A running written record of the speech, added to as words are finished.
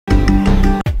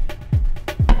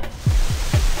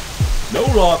No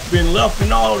lock's been left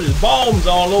and all his bombs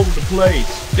all over the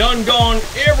place. Done gone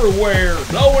everywhere,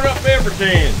 blowing up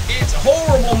everything. It's a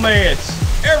horrible mess.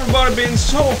 Everybody been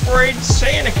so afraid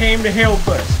Santa came to help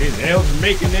us. His elves are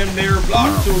making them there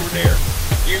blocks over there.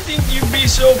 You think you'd be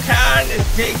so kind as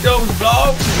to take those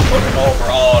blocks and put them over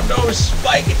all those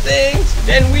spiky things?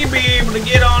 Then we'd be able to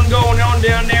get on going on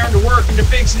down there to working to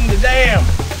fixing the dam.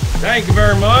 Thank you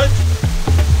very much.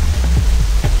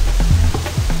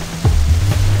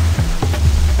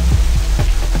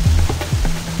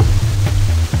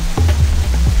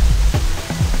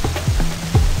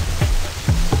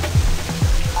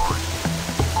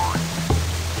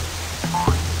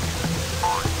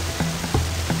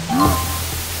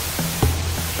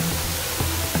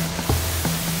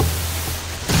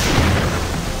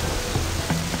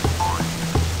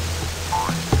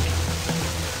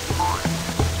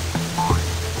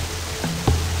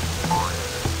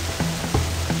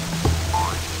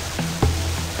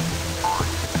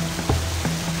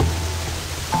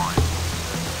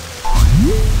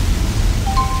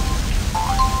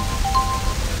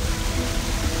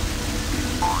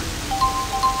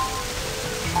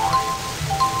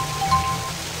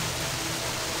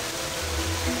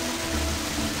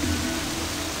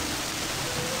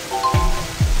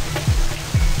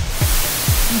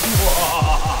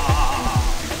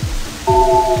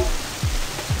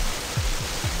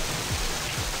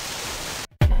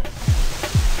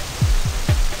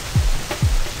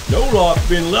 No lock's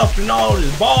been left and all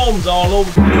his bombs all over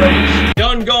the place.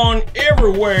 Done gone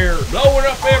everywhere, blowing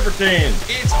up everything.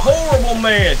 It's a horrible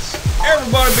mess.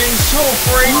 Everybody been so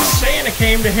afraid Santa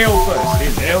came to help us.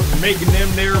 His elves are making them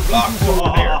there blocks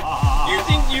over there. You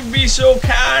think you'd be so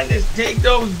kind as to take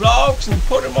those blocks and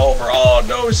put them over all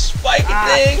those spiky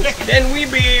things? Then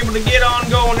we'd be able to get on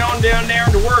going on down there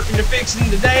to working to fixing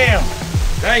the dam.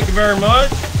 Thank you very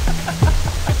much.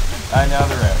 I know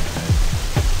the rest.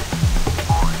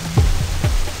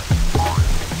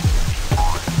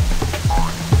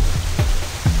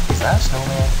 Is that a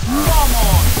snowman? Come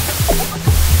on!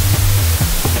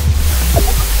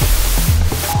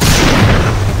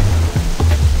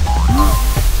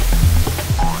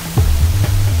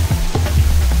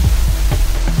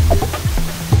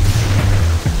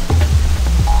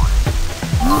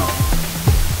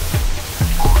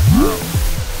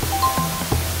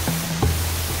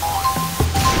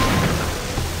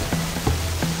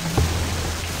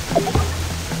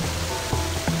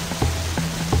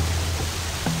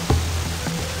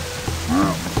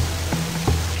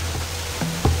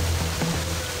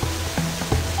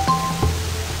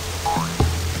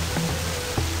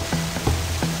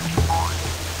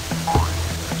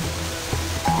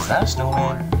 Is that a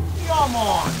snowman? Come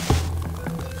on!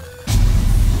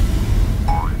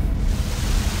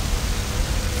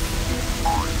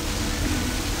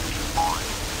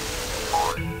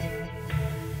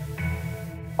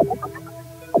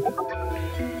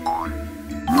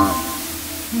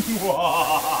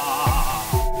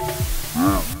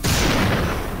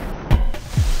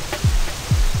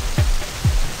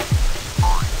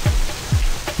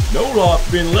 No lock's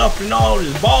been left and all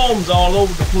his bombs all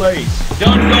over the place.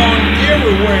 Done gone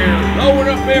everywhere, blowing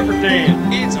up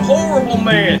everything. It's a horrible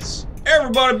mess.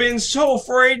 Everybody been so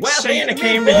afraid Santa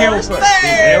came to help us. His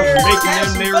elves are making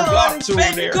them there blocks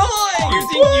over there. You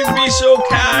think you'd be so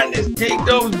kind as to take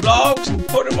those blocks and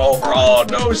put them over all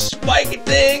those spiky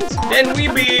things? Then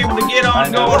we'd be able to get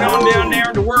on going on down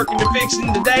there to working to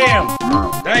fixing the dam.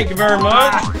 Thank you very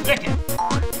much.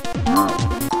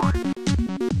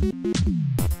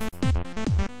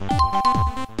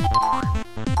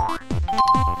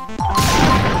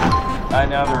 I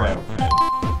know the rest.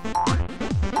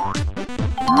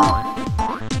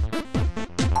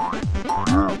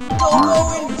 Go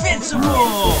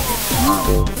invincible!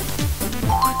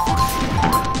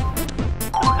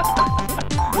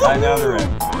 I know the rest.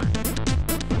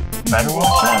 Better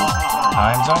watch out.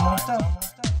 Time's almost up.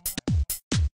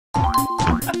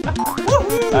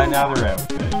 I know the rest.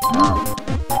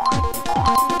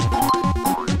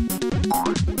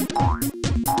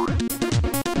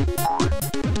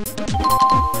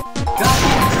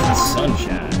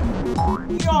 Sunshine.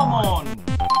 Come on!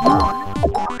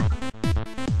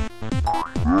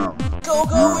 Go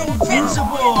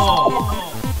invincible!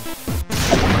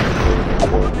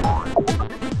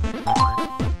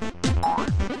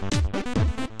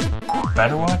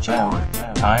 Better watch out.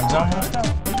 Time's almost up.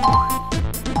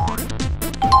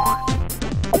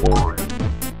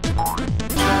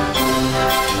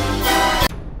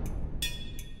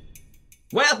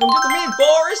 Welcome to the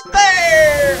Mid-Forest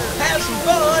Fair! Have some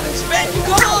fun and spend your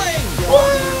coin!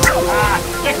 Woo!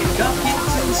 Duck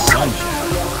and sunshine.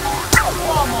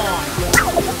 Come on!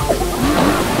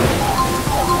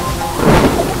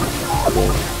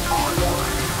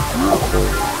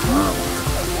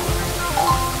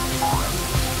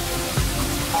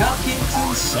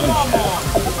 Son of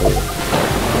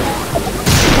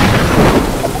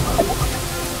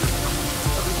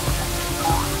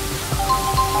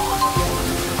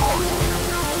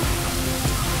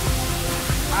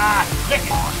Lick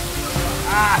it!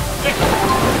 Lick it!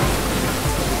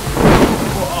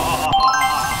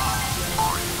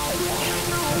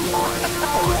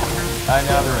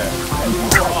 Another F.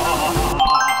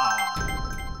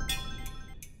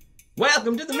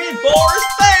 Welcome to the Mid-Forest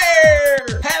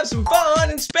Fair! Have some fun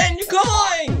and spend your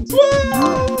coins! Woo!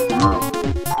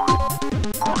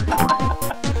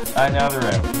 Another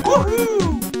F.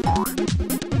 Woohoo!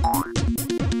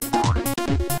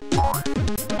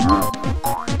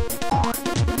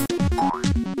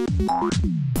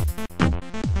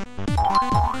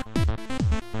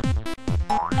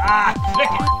 Lick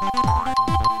it!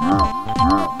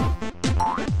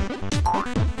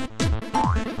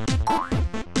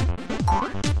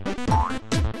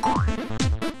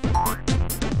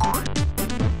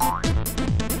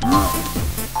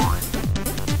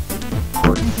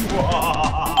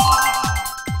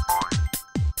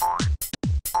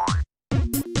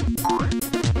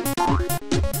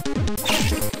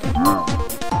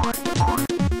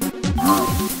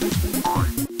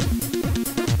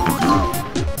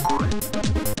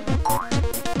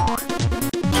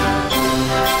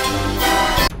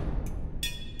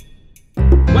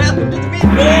 Welcome to the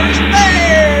Mid-Forest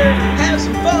Fair! Have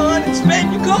some fun and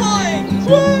spend your coins!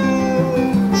 Woo!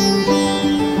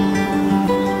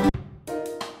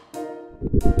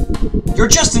 You're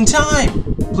just in time!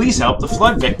 Please help the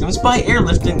flood victims by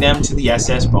airlifting them to the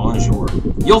SS Bonjour.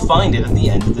 You'll find it at the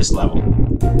end of this level.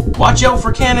 Watch out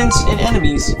for cannons and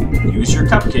enemies. Use your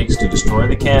cupcakes to destroy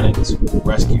the cannons.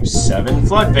 Rescue 7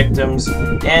 flood victims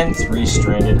and 3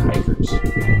 stranded hikers.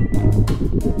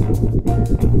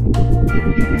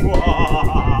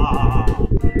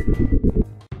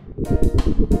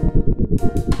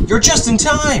 You're just in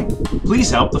time! Please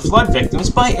help the flood victims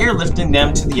by airlifting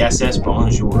them to the SS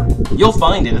Bonjour. You'll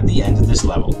find it at the end of this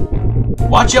level.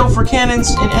 Watch out for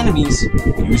cannons and enemies.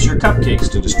 Use your cupcakes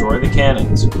to destroy the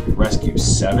cannons. Rescue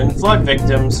 7 flood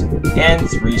victims and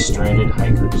 3 stranded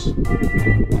hikers.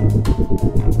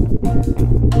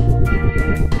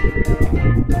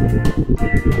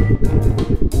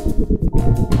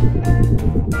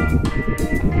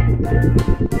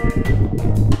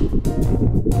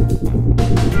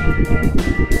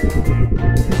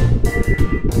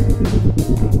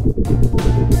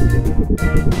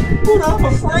 But I'm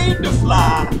afraid to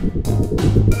fly.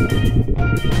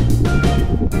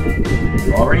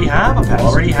 You already have a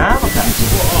passport.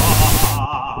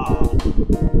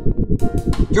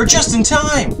 You're just in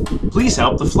time. Please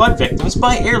help the flood victims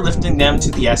by airlifting them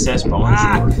to the SS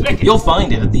Bonjour. You'll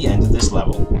find it at the end of this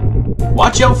level.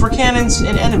 Watch out for cannons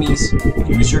and enemies.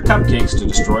 Use your cupcakes to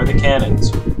destroy the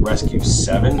cannons. Rescue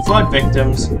 7 flood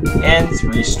victims and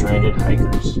 3 stranded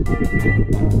hikers.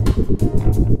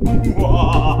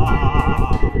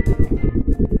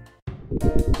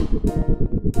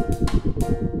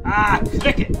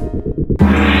 Click it!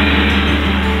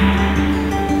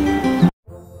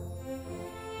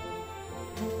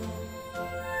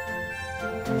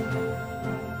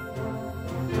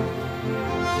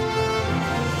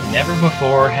 Never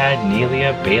before had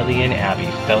Nelia, Bailey, and Abby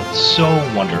felt so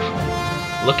wonderful.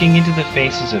 Looking into the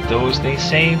faces of those they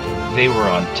saved, they were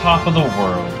on top of the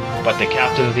world. But the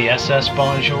captain of the SS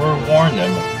Bonjour warned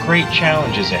them of great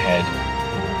challenges ahead.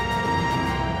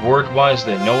 Word was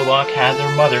that Nolok had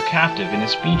their mother captive in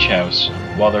his beach house,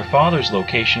 while their father's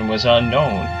location was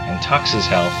unknown, and Tux's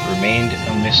health remained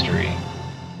a mystery.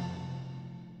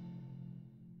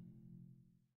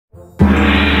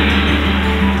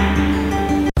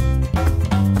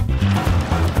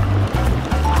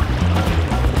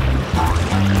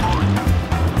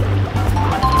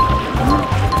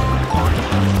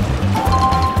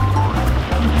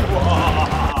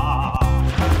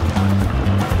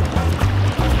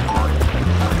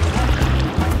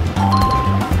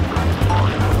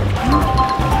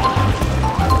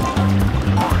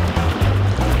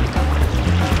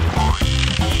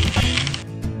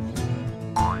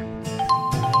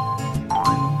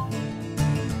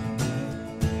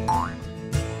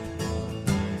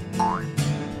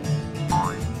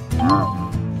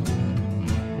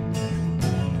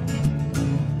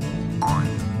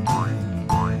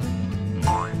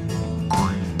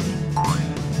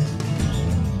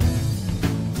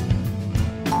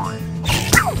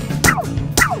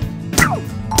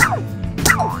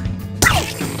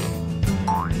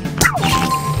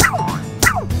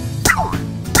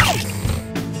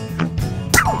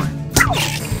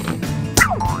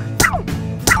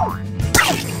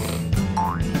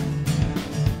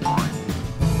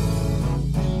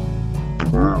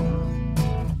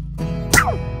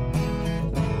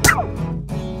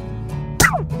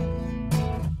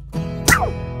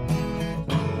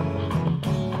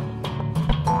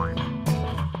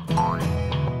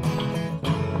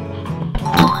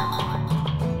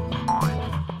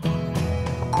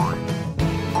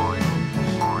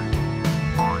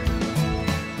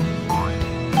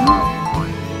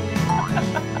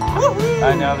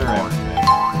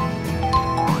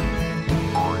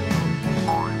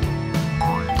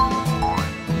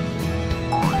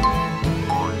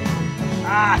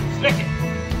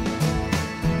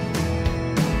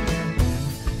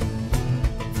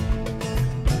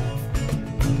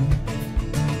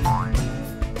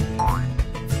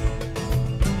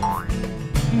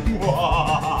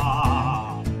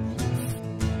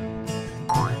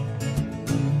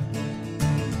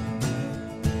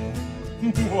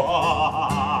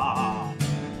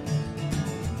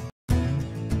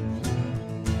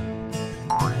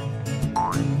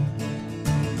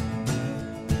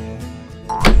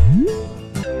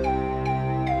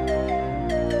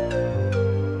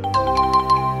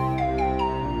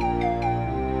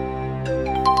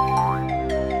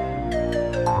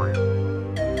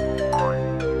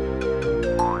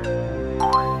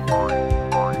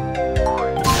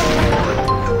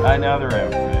 Another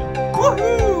outfit.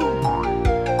 Woohoo!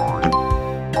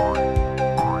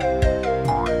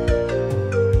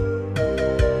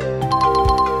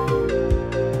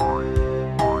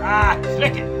 Ah,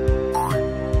 click it.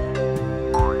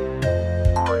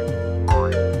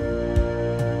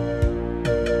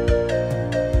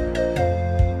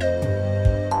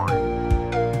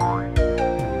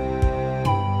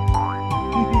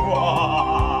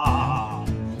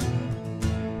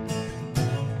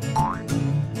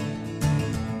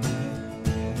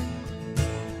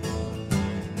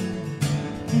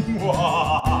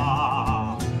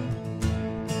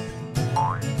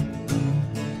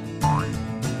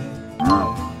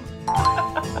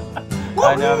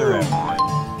 Another outfit.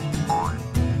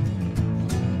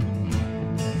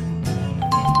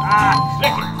 Ah,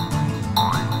 click it.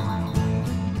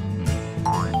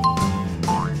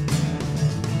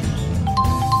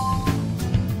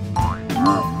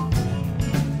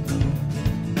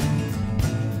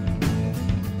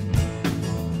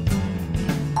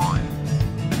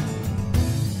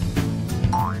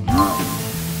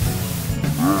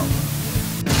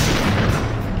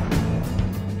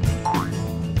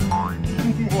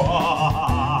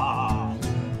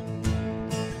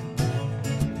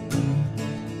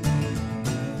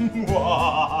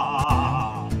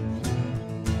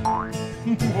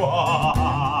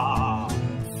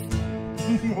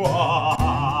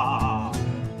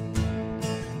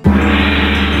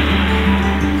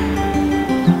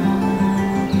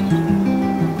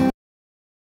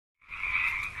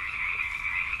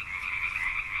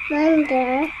 Wonder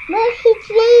what he's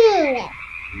doing.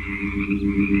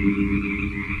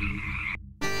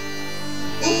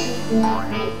 This is not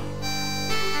right.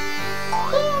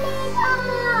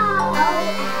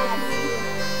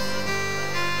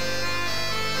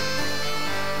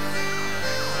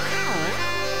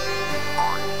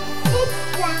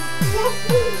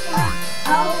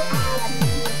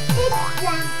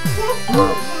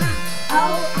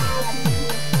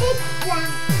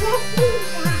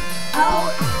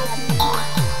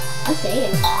 I'm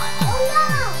saying. Oh no!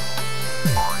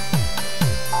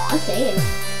 I'm saying.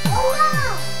 Oh no!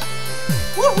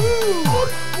 Woohoo!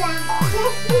 It's just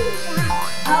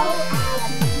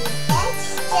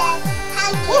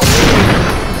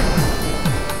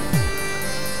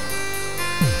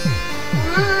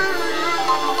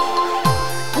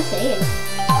I'm saying.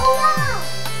 Oh no!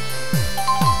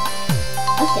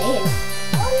 I'm saying.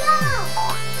 Oh no!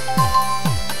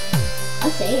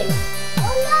 I'm saying.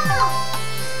 Oh no!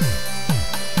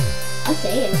 I'm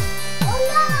saying. Oh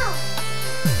no!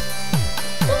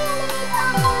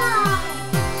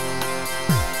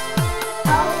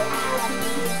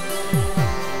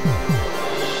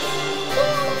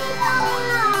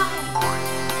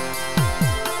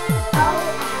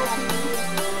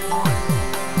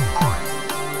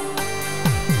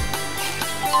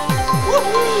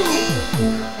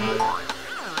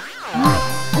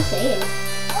 I'm saying.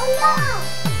 Oh no!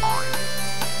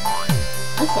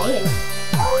 I'm saying.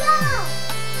 Oh no!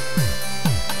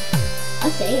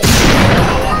 I'm saying.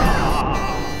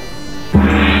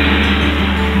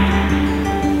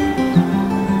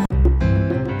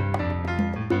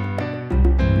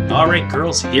 Alright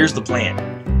girls, here's the plan.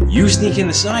 You sneak in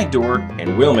the side door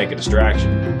and we'll make a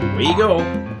distraction. Away you go.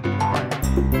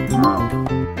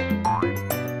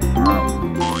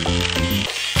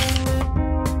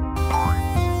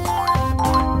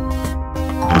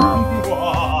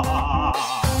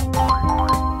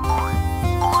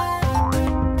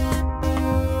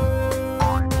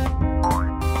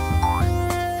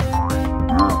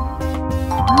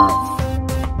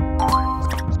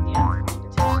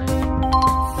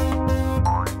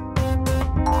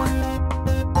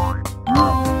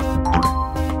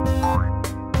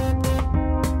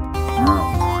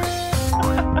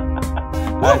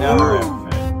 Another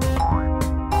outfit.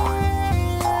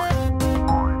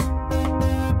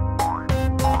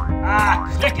 Ah,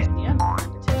 click it.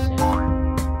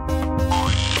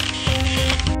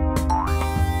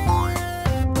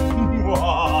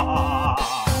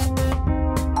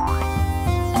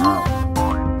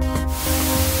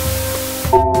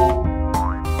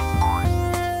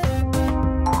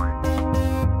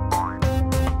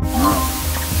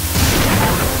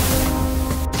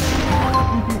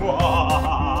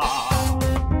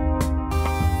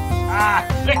 Ah,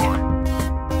 click it.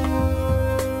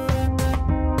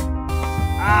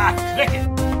 Ah, click it.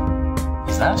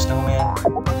 Is that a snowman?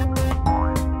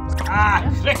 Ah,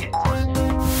 click it.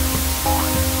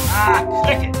 Ah,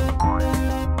 click it.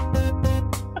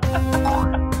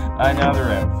 Another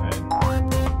outfit.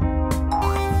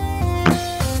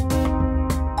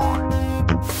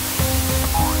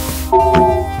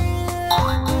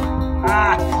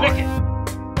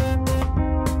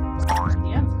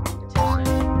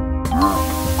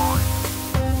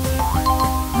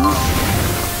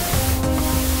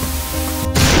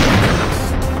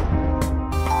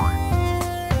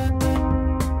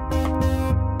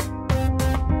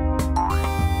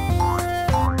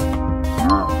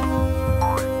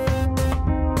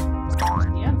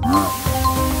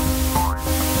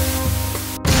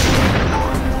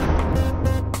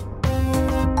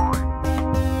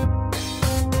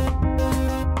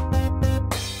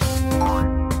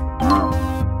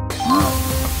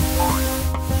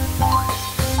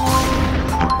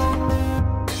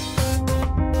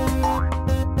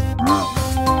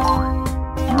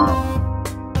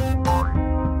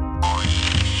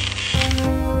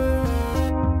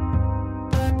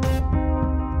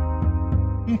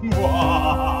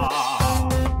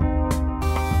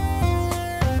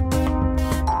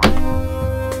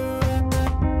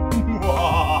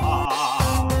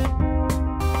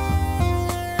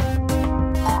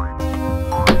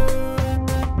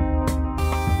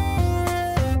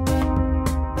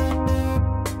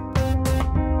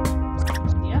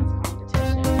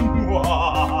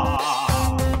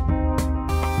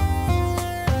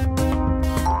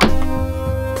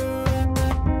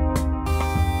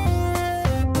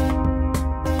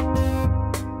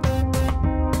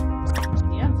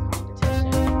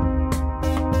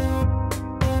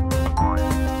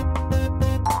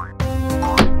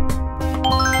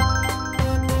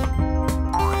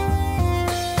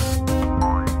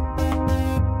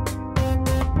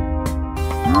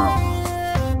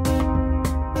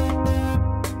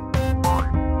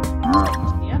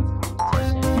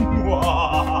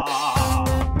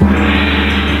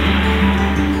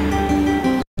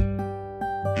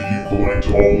 Collect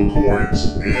all the coins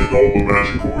and all the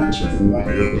magic coins before the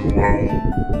end of the level.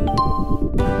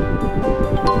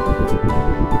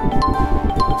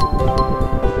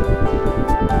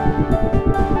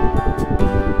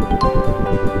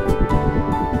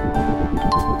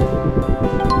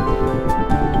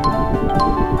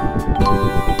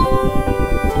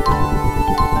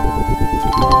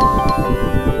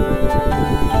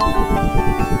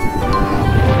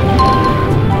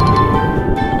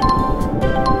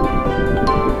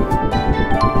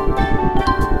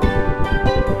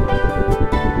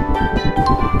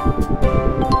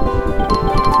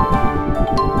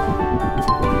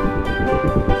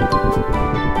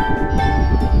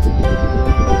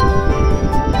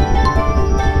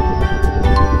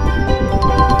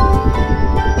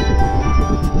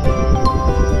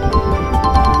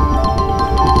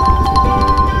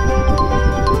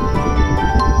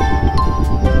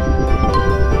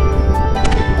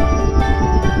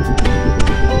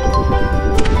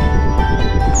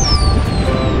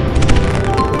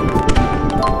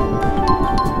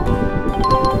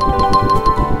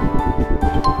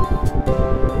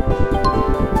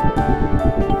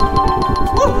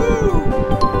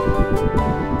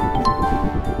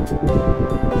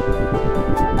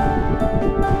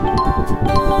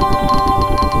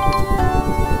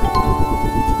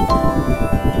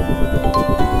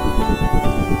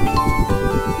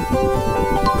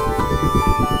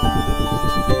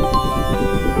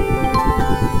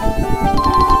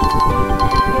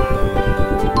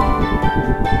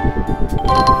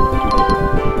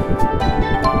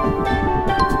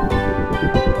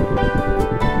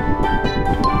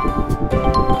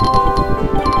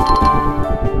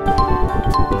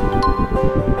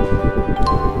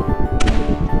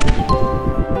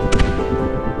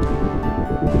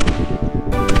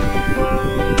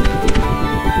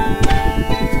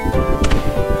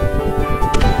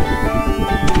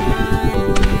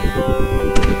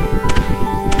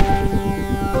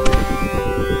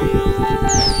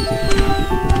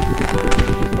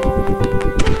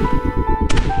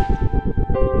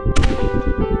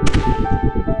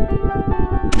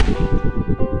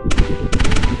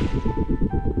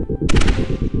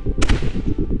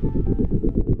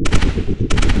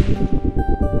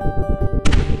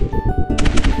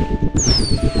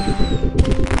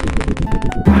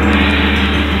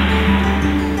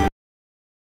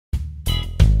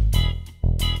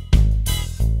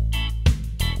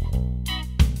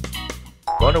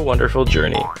 What a wonderful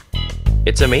journey.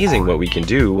 It's amazing what we can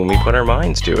do when we put our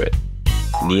minds to it.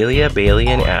 Nelia, Bailey,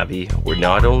 and Abby were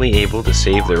not only able to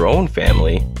save their own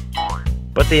family,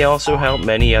 but they also helped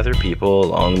many other people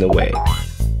along the way.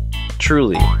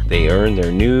 Truly, they earned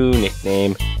their new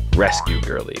nickname, Rescue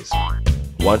Girlies.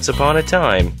 Once upon a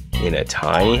time, in a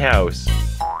tiny house,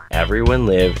 everyone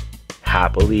lived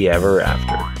happily ever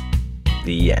after.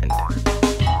 The end.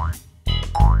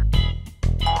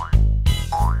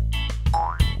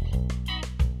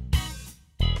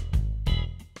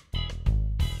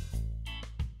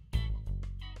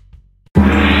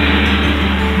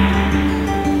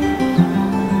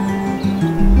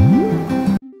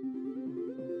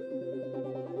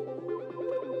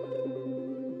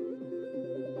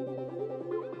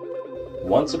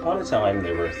 Once upon a time,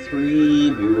 there were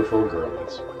 3 beautiful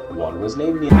girlies. One was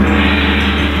named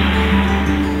Nelia.